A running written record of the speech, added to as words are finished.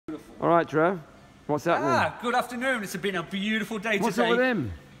All right, Trev. What's happening? Good afternoon. It's been a beautiful day today. What's up with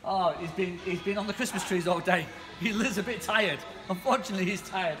him? Oh, he's been on the Christmas trees all day. He looks a bit tired. Unfortunately, he's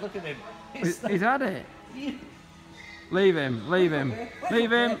tired. Look at him. He's had it. Leave him. Leave him.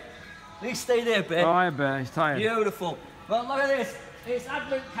 Leave him. Please stay there, Bear. Oh, I bet. He's tired. Beautiful. Well, look at this. It's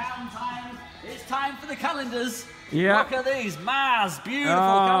Advent calendar time. It's time for the calendars. Yeah. Look at these. Mars. Beautiful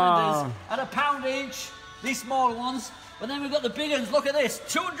calendars. At £1 each. These small ones. But then we've got the big ones. Look at this.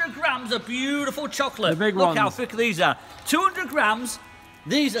 200 grams of beautiful chocolate. The big Look ones. how thick these are. 200 grams.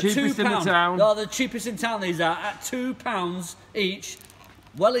 These are Cheapest £2. in the town. Oh, the cheapest in town these are. At £2 each.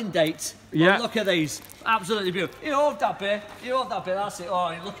 Well in date. Yeah. Oh, look at these. Absolutely beautiful. You hold that, Bear. You hold that, Bear. That's it. Oh,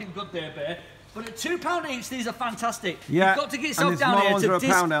 you're looking good there, Bear. But at £2 each, these are fantastic. Yeah. You've got to get yourself and the down small here ones to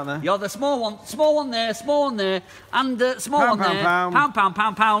are £1 out there. Yeah, the small one there, and small Pound, one there.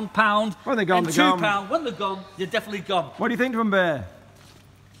 Pound. When they're gone, and they're gone. £2. When they're gone, they're definitely gone. What do you think of him, Bear?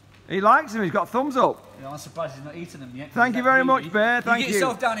 He likes him. He's got thumbs up. You know, I'm surprised he's not eating them yet. Thank you very much, Bear. Thank you. Get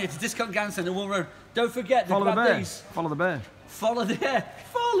yourself down here to Discount Garden Centre, Wool Road. Don't forget to grab these. Follow the bear. Follow the bear.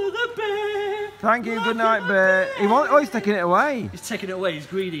 Follow the bear. Thank you. Good night, Bear. He's taking it away. He's taking it away. He's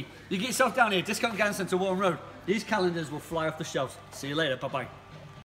greedy. You get yourself down here, Discount Garden Centre, Wool Road. These calendars will fly off the shelves. See you later. Bye-bye.